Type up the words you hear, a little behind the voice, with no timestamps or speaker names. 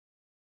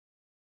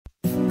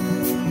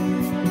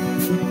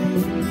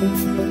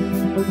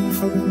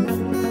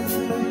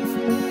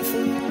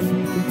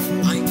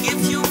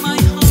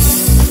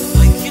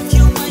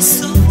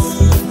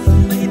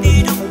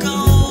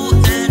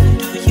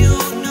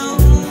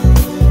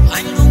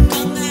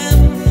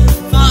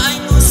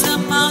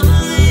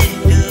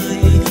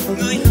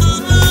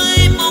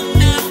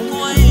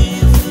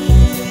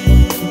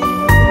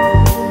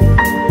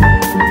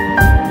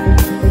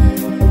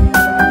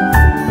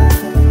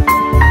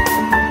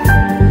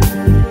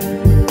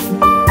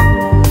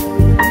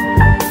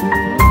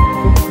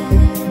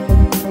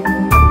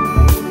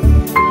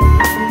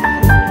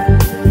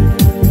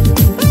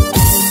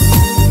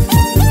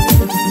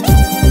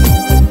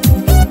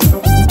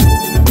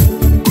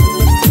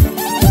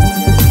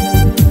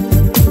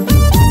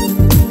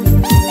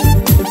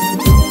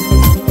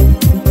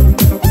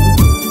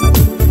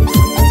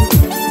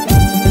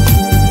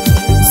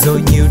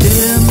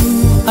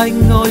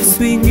Anh ngồi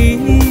suy nghĩ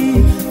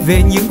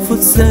về những phút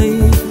giây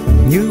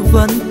như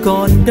vẫn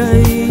còn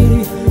đây,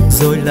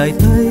 rồi lại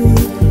thấy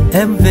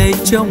em về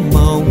trong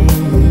mộng.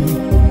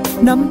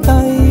 Nắm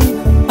tay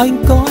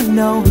anh có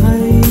nào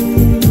hay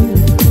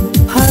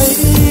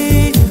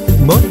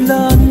một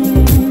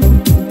lần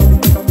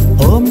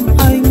ôm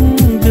anh,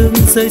 đừng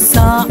rời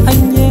xa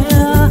anh nhé.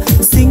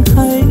 Xin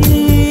hãy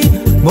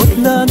một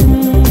lần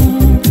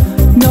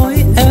nói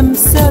em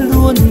sẽ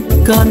luôn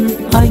cần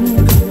anh.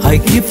 I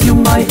give you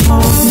my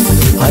heart,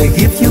 I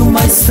give you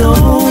my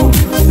soul.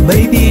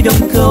 Baby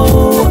don't go,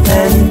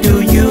 and do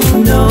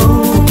you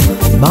know?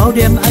 Bao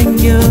đêm anh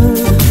nhớ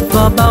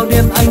và bao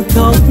đêm anh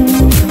khóc,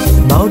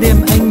 bao đêm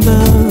anh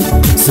mơ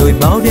rồi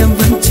bao đêm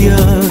vẫn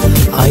chờ.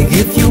 I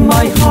give you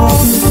my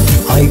heart,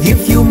 I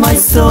give you my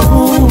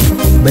soul.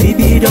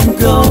 Baby don't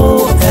go,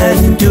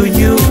 and do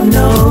you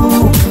know?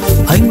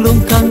 Anh luôn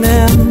cần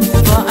em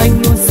và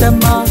anh luôn sẽ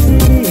mãi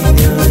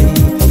đời.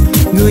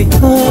 Người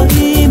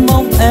ơi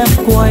mong em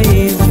quay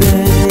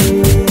về.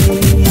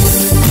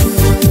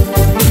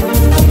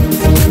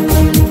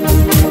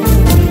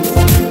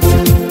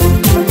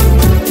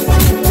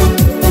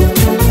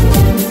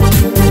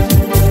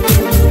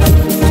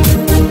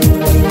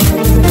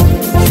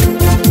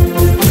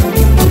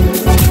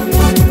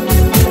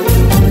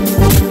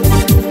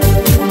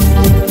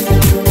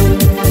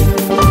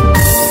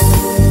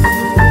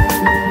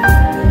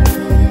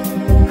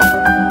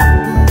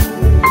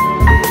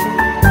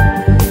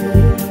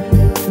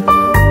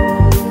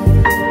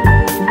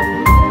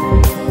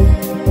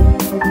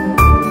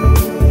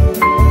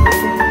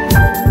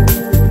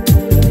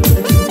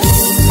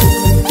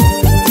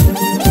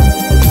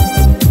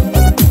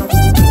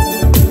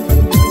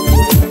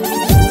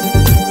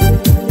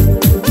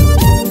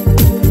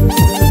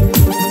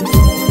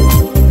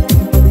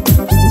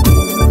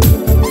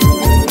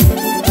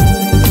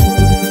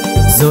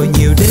 Rồi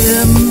nhiều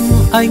đêm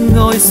anh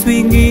ngồi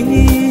suy nghĩ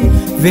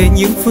về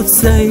những phút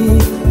giây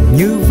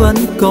như vẫn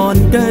còn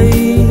đây,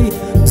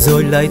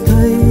 rồi lại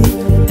thấy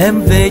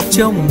em về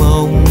trong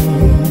mộng.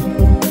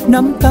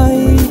 Nắm tay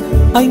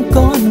anh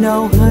có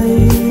nào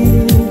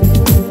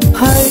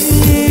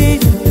hay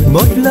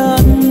một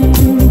lần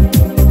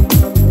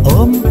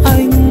ôm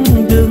anh,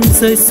 đừng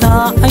rời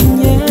xa anh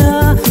nhé.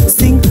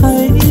 Xin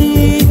hãy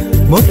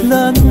một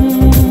lần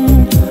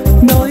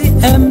nói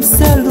em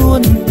sẽ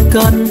luôn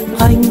cần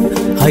anh.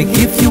 I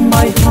give you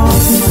my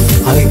heart,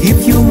 I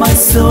give you my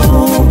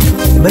soul.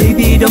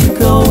 Baby don't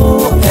go,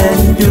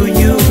 and do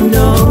you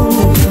know?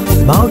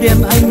 Bao đêm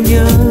anh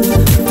nhớ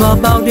và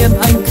bao đêm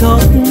anh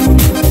khóc,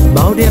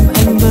 bao đêm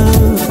anh mơ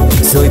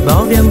rồi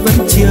bao đêm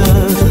vẫn chờ.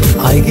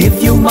 I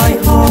give you my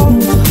heart,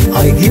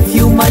 I give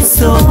you my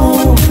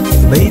soul.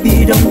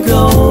 Baby don't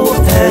go,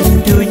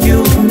 and do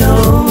you